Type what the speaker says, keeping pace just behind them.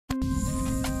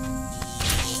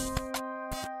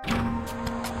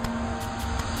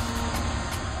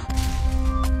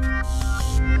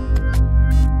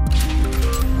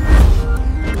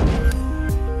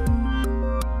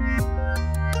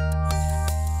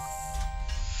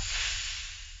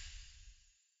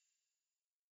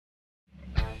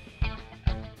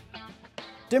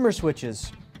Dimmer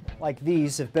switches like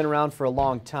these have been around for a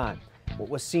long time. What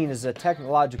was seen as a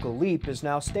technological leap is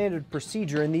now standard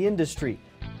procedure in the industry.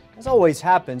 As always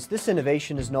happens, this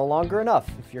innovation is no longer enough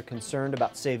if you're concerned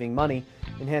about saving money,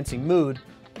 enhancing mood,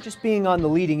 or just being on the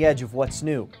leading edge of what's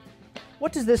new.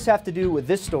 What does this have to do with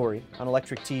this story on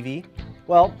ElectricTV?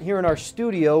 Well, here in our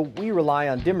studio, we rely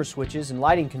on dimmer switches and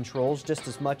lighting controls just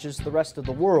as much as the rest of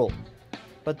the world.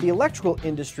 But the electrical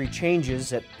industry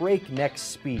changes at breakneck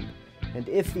speed. And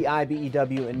if the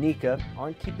IBEW and NECA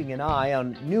aren't keeping an eye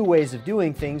on new ways of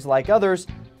doing things like others,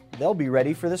 they'll be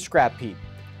ready for the scrap heap.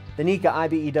 The NECA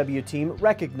IBEW team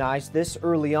recognized this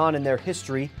early on in their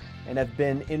history and have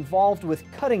been involved with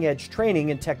cutting-edge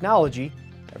training and technology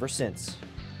ever since.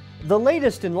 The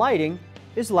latest in lighting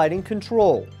is lighting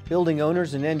control. Building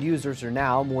owners and end users are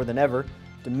now, more than ever,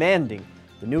 demanding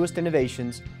the newest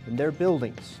innovations in their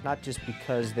buildings, not just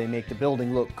because they make the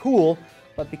building look cool,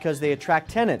 but because they attract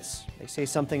tenants, they say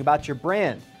something about your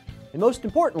brand, and most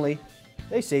importantly,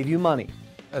 they save you money.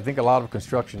 I think a lot of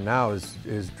construction now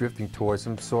is drifting towards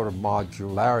some sort of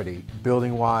modularity,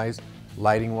 building-wise,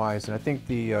 lighting-wise, and I think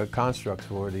the constructs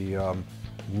for the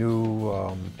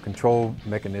new control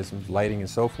mechanisms, lighting and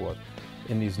so forth,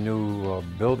 in these new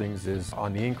buildings is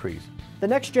on the increase. The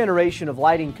next generation of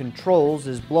lighting controls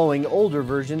is blowing older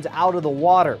versions out of the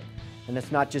water, and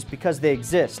it's not just because they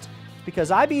exist.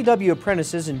 Because IBEW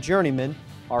apprentices and journeymen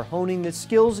are honing the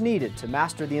skills needed to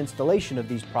master the installation of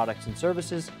these products and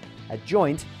services at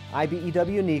joint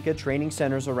IBEW-NECA training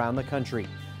centers around the country.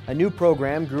 A new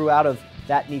program grew out of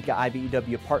that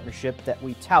NECA-IBEW partnership that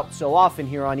we tout so often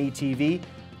here on ETV,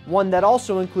 one that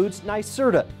also includes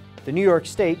NYSERDA, the New York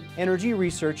State Energy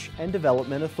Research and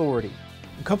Development Authority.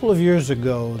 A couple of years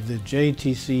ago, the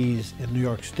JATCs in New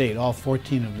York State, all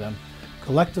 14 of them,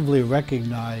 collectively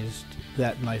recognized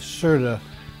that NYSERDA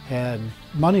had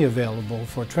money available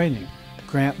for training,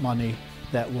 grant money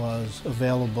that was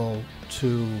available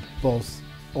to both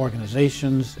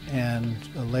organizations and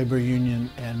a labor union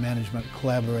and management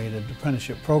collaborated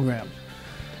apprenticeship programs.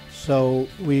 So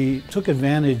we took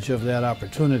advantage of that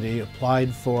opportunity,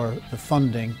 applied for the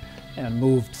funding, and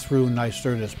moved through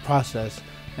NYSERDA's process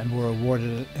and were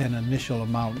awarded an initial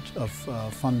amount of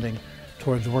funding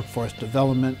towards workforce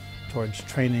development, towards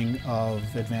training of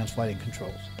advanced lighting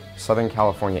controls. Southern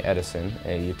California Edison,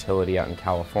 a utility out in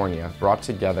California, brought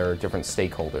together different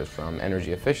stakeholders from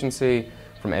energy efficiency,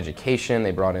 from education.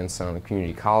 They brought in some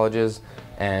community colleges,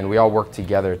 and we all worked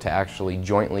together to actually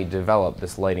jointly develop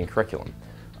this lighting curriculum.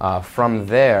 From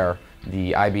there,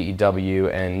 the IBEW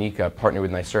and NECA partnered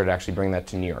with NYSERDA to actually bring that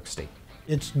to New York State.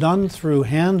 It's done through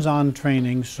hands-on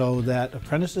training so that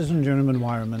apprentices and journeyman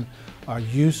wiremen are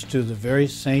used to the very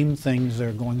same things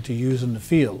they're going to use in the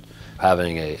field.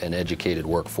 Having an educated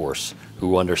workforce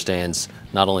who understands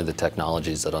not only the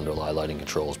technologies that underlie lighting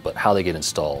controls, but how they get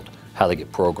installed, how they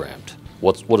get programmed,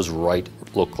 what does right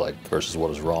look like versus what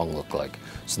does wrong look like,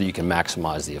 so that you can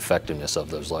maximize the effectiveness of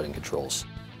those lighting controls.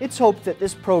 It's hoped that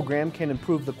this program can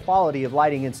improve the quality of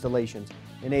lighting installations,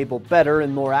 enable better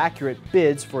and more accurate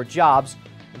bids for jobs,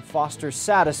 and foster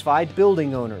satisfied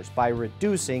building owners by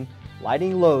reducing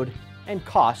lighting load and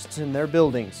costs in their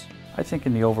buildings. I think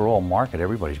in the overall market,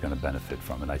 everybody's going to benefit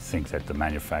from it. I think that the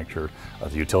manufacturer,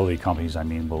 the utility companies,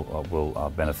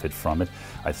 will benefit from it.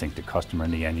 I think the customer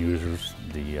and the end users,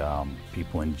 the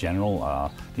people in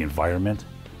general, the environment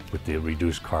with the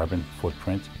reduced carbon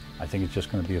footprint, I think it's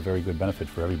just going to be a very good benefit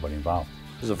for everybody involved.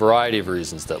 There's a variety of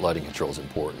reasons that lighting control is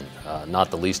important,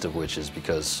 not the least of which is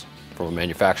because from a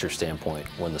manufacturer standpoint,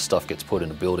 when the stuff gets put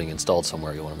in a building, installed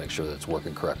somewhere, you want to make sure that it's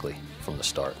working correctly from the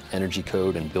start. Energy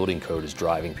code and building code is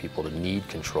driving people to need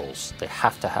controls. They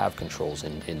have to have controls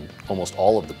in almost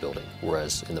all of the building,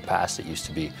 whereas in the past it used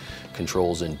to be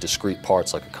controls in discrete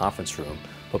parts like a conference room,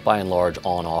 but by and large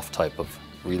on-off type of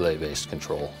relay-based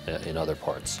control in other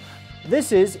parts.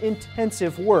 This is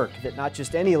intensive work that not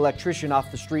just any electrician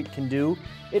off the street can do.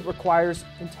 It requires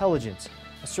intelligence,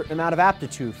 a certain amount of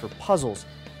aptitude for puzzles,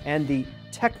 and the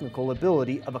technical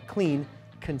ability of a clean,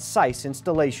 concise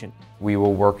installation. We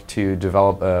will work to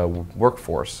develop a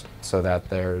workforce so that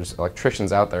there's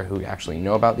electricians out there who actually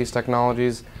know about these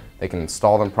technologies, they can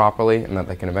install them properly, and that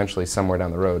they can eventually somewhere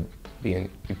down the road be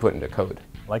put into code.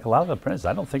 Like a lot of the apprentices,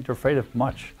 I don't think they're afraid of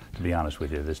much, to be honest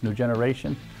with you. This new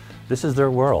generation, this is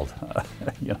their world.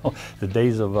 You know, the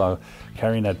days of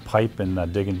carrying that pipe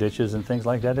and digging ditches and things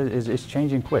like that is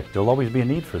changing quick. There'll always be a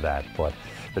need for that, but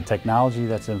the technology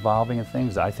that's involving in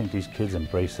things, I think these kids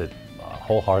embrace it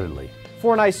wholeheartedly.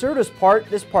 For NYSERDA's part,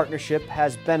 this partnership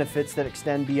has benefits that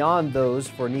extend beyond those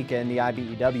for NECA and the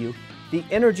IBEW. The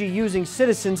energy-using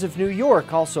citizens of New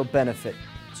York also benefit.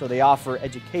 so they offer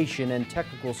education and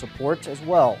technical support as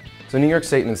well. So New York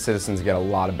State and its citizens get a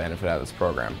lot of benefit out of this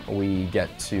program. We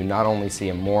get to not only see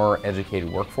a more educated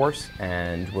workforce,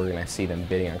 and we're going to see them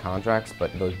bidding on contracts,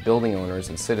 but those building owners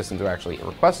and citizens who are actually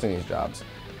requesting these jobs,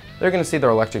 they're going to see their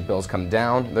electric bills come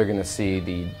down, they're going to see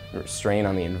the strain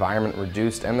on the environment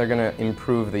reduced, and they're going to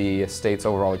improve the state's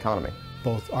overall economy.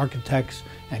 Both architects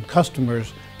and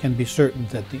customers can be certain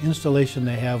that the installation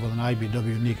they have with an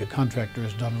IBEW NECA contractor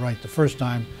is done right the first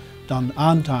time, done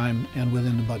on time, and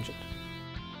within the budget.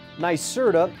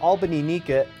 NYSERDA, Albany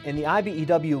NECA, and the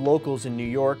IBEW locals in New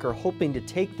York are hoping to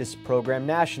take this program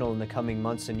national in the coming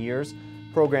months and years.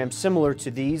 Programs similar to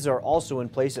these are also in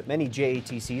place at many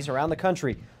JATCs around the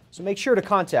country, so make sure to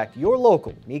contact your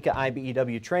local NECA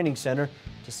IBEW training center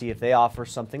to see if they offer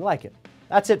something like it.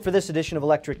 That's it for this edition of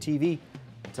Electric TV.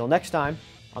 Until next time,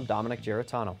 I'm Dominic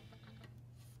Geritano.